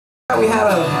we had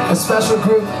a special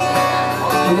group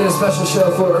we did a special show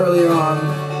for earlier on,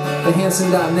 the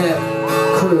Hanson.net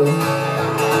crew.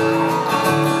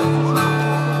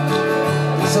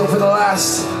 So for the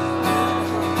last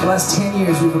 10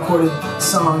 years we've recorded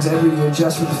songs every year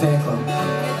just for the fan club.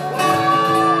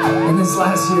 And this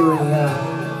last year we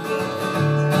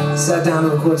sat down to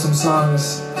record some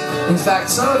songs. In fact,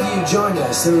 some of you joined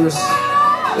us. We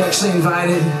actually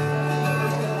invited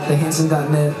the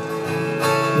Hanson.net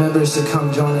members to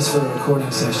come join us for a recording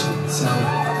session. So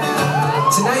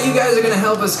tonight you guys are going to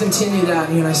help us continue that,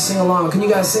 and you're going to sing along. Can you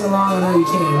guys sing along? I know you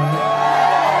can,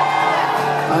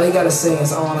 right? All you got to sing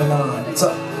is on and on. It's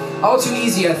all too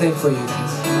easy, I think, for you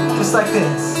guys. Just like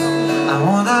this. I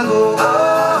want to go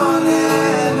on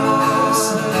and on,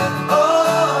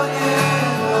 on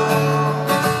and on.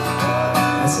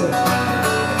 That's it.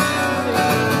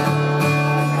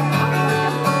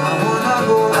 I want to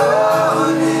go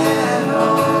on and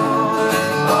on,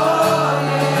 on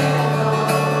and on.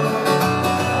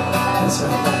 That's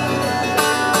right.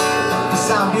 You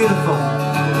sound beautiful.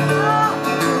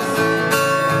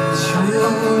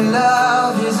 True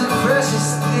love is a precious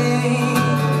thing.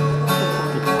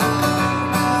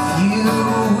 If you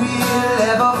will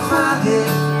ever find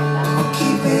it or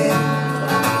keep it,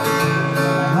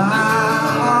 my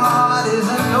heart is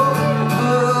an open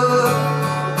book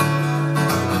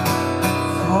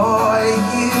for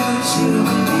you to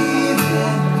believe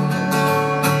in.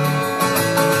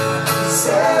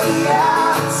 Sail me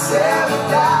out, sail me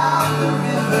down the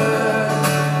river.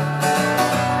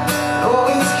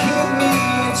 Always keep me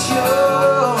at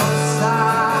your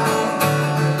side.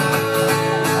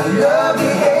 I love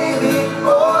you, hate me,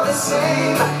 all the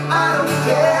same. I don't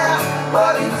care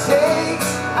what it takes.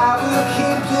 I will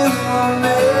keep you from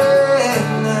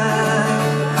midnight.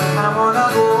 I wanna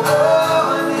go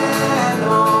on and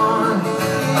on,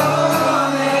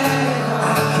 on and on.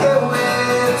 I can't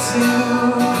wait to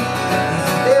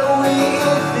live with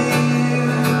you.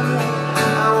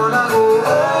 I wanna go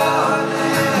on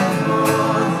and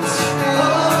on,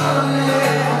 on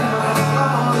and on.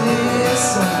 All this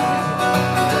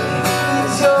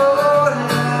is your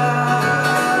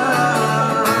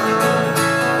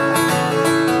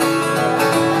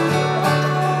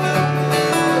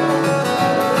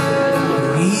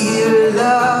real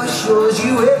love shows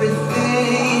you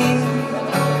everything,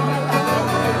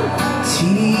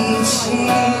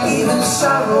 teaching even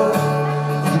sorrow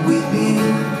and weeping.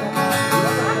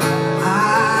 I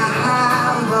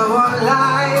have but one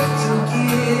life to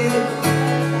give.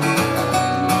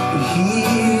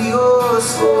 Here yours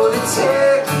for the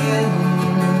taking.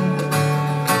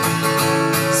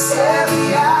 Sail me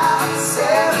out,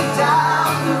 sail me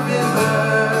down the river.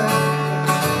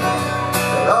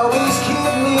 But always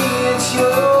keep me at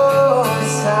your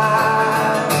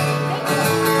side.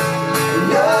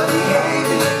 Love me, hate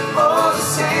me, all the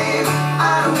same.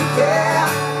 I don't care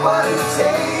what it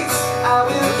takes. I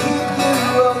will keep you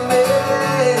a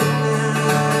midnight.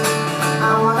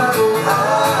 I wanna go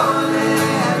on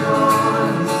and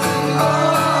on,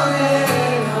 on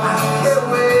and on. I can't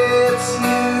wait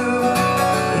to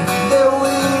live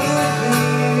with you.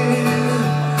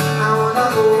 I wanna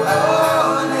go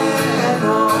on and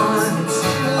on,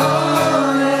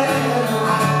 on and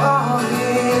on. All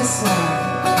this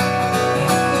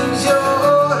is your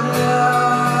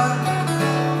love.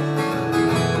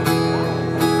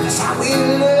 'Cause I will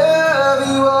love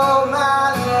you all my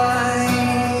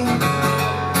life,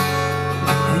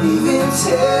 and even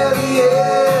till the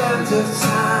end of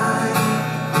time.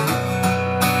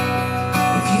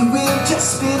 If you will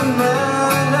just be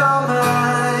mine, all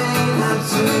mine, I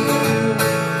do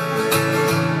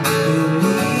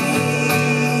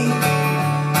believe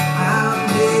I'll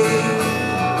make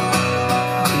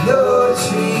your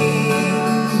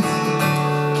dreams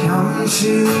come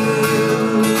true.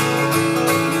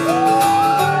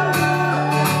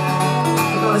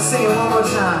 We're gonna sing it one more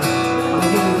time. I'm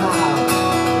gonna give you loud,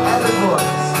 every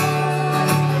voice.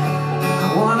 I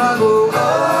wanna go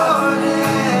on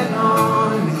and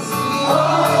on with you,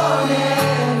 on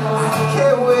and on. I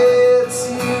can't wait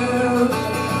to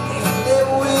live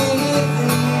with you.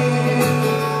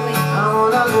 I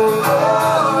wanna go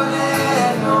on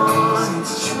and on,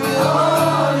 it's true,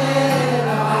 on and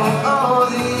on. All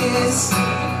this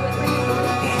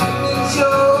is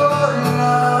your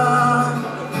love.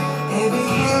 Every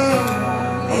hair,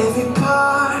 every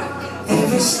part,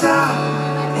 every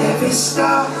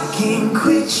stop can't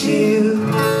quit you.